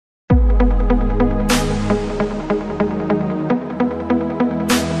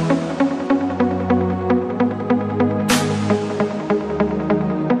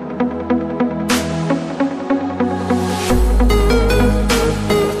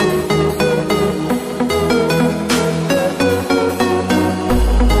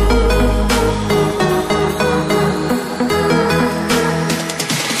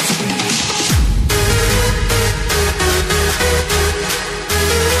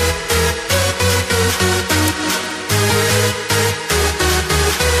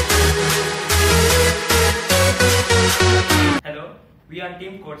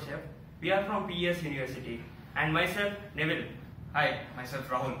We are from PES University. And myself, Nevil. Hi, myself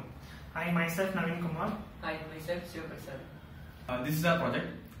Rahul. Hi, myself Naveen Kumar. Hi, myself Shivaprasad. This is our project,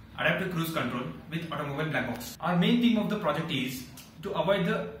 Adaptive Cruise Control with Automobile Black Box. Our main theme of the project is to avoid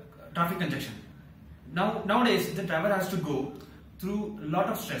the traffic congestion. Nowadays, the driver has to go through a lot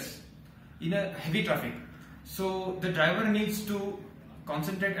of stress in a heavy traffic. So the driver needs to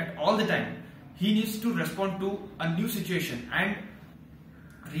concentrate at all the time. He needs to respond to a new situation and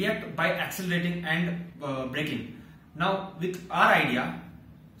react by accelerating and braking. Now with our idea,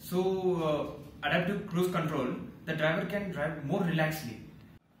 adaptive cruise control, the driver can drive more relaxedly.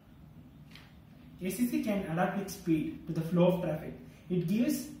 ACC can adapt its speed to the flow of traffic. It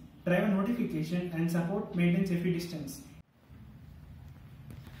gives driver notification and support maintains equidistance.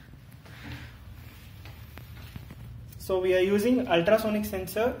 So we are using ultrasonic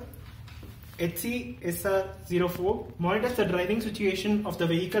sensor HC-SR04, monitors the driving situation of the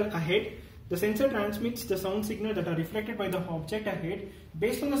vehicle ahead. The sensor transmits the sound signal that are reflected by the object ahead.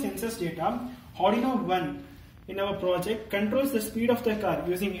 Based on the sensor's data, Arduino 1 in our project controls the speed of the car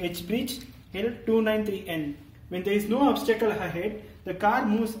using H-bridge L293N. When there is no obstacle ahead, the car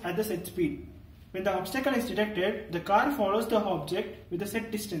moves at the set speed. When the obstacle is detected, the car follows the object with a set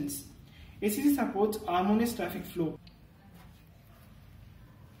distance. ACC supports harmonious traffic flow.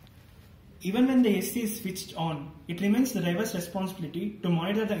 Even when the AC is switched on, it remains the driver's responsibility to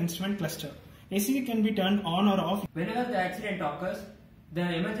monitor the instrument cluster. AC can be turned on or off. Whenever the accident occurs, the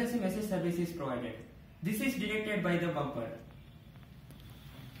emergency message service is provided. This is detected by the bumper.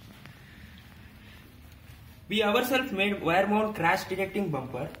 We ourselves made wire mount crash detecting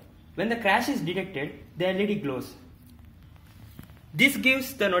bumper. When the crash is detected, the LED glows. This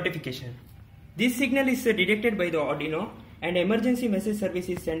gives the notification. This signal is detected by the Arduino and emergency message service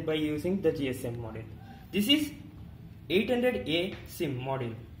is sent by using the GSM module. This is 800A SIM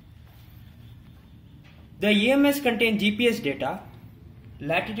module. The EMS contains GPS data,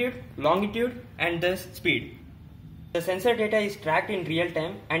 latitude, longitude and the speed. The sensor data is tracked in real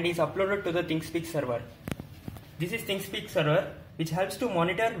time and is uploaded to the ThinkSpeak server. This is ThinkSpeak server which helps to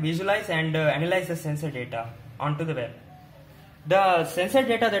monitor, visualize and analyze the sensor data onto the web. The sensor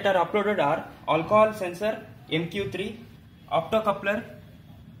data that are uploaded are alcohol sensor, MQ3, optocoupler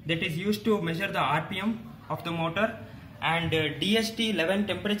that is used to measure the RPM of the motor, and DHT11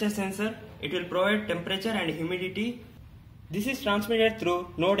 temperature sensor. It will provide temperature and humidity. This is transmitted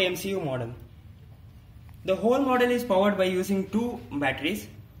through Node MCU modem. The whole model is powered by using two batteries.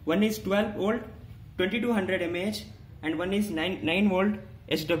 One is 12 volt 2200 mAh and one is 9 volt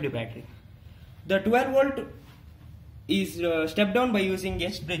HW battery. The 12 volt is stepped down by using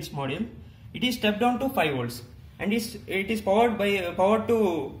H-bridge module. It is stepped down to 5 volts and it is powered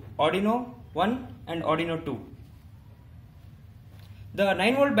to Arduino 1 and Arduino 2. The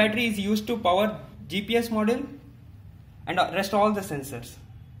 9 volt battery is used to power GPS module and rest all the sensors.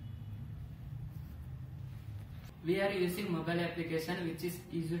 We are using mobile application which is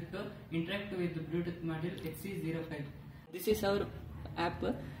used to interact with the Bluetooth module HC05. This is our app.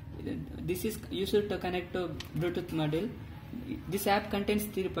 This is used to connect to Bluetooth module. This app contains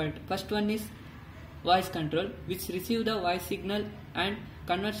 3 parts. First one is voice control, which receive the voice signal and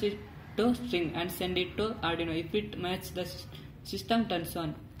converts it to string and send it to Arduino. If it matches, the system turns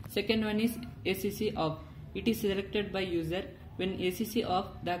on. Second one is ACC off. It is selected by user. When ACC off,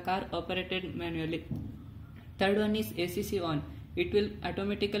 the car operated manually. Third one is ACC on. It will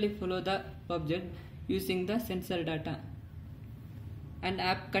automatically follow the object using the sensor data. And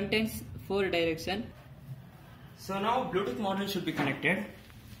app contains 4 directions. So now Bluetooth module should be connected.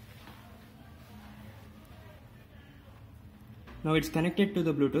 Now it's connected to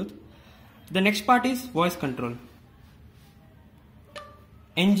the Bluetooth. The next part is voice control.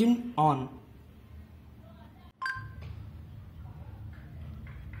 Engine on.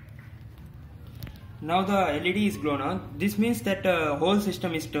 Now the LED is glown on. This means that the whole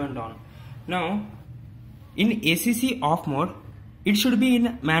system is turned on. Now in ACC off mode, it should be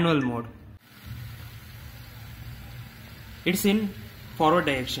in manual mode. It's in forward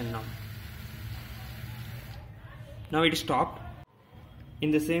direction now. Now it is stopped. In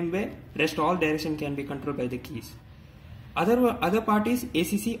the same way, rest all direction can be controlled by the keys. Other part is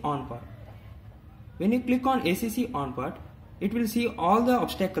ACC on part. When you click on ACC on part, it will see all the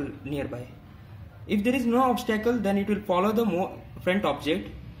obstacle nearby. If there is no obstacle, then it will follow the front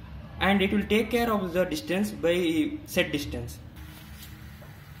object and it will take care of the distance by set distance.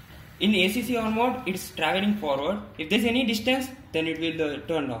 In ACC on mode, it is traveling forward. If there is any distance, then it will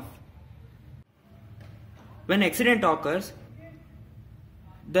turn off. When accident occurs,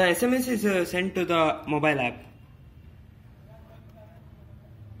 the SMS is sent to the mobile app.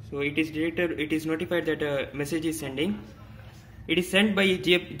 So it is detected, it is notified that a message is sending. It is sent by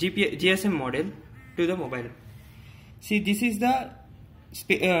GSM model to the mobile. See, this is the this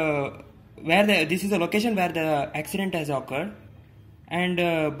is the location where the accident has occurred, and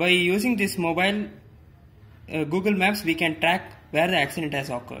by using this mobile Google Maps, we can track where the accident has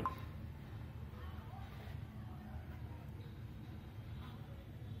occurred.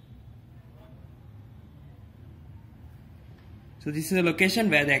 So this is the location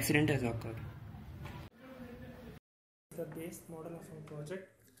where the accident has occurred. The base model of our project,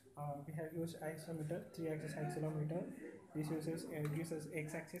 we have used accelerometer, 3-axis accelerometer. This gives us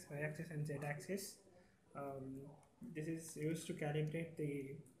x-axis, y-axis and z-axis. This is used to calibrate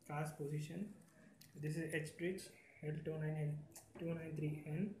the car's position. This is H-bridge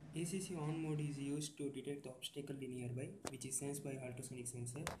L293N. ACC on mode is used to detect the obstacle nearby, which is sensed by ultrasonic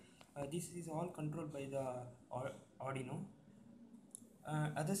sensor. This is all controlled by the Arduino.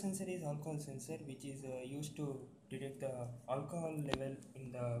 Other sensor is alcohol sensor, which is used to detect the alcohol level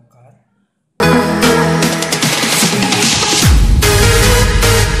in the car.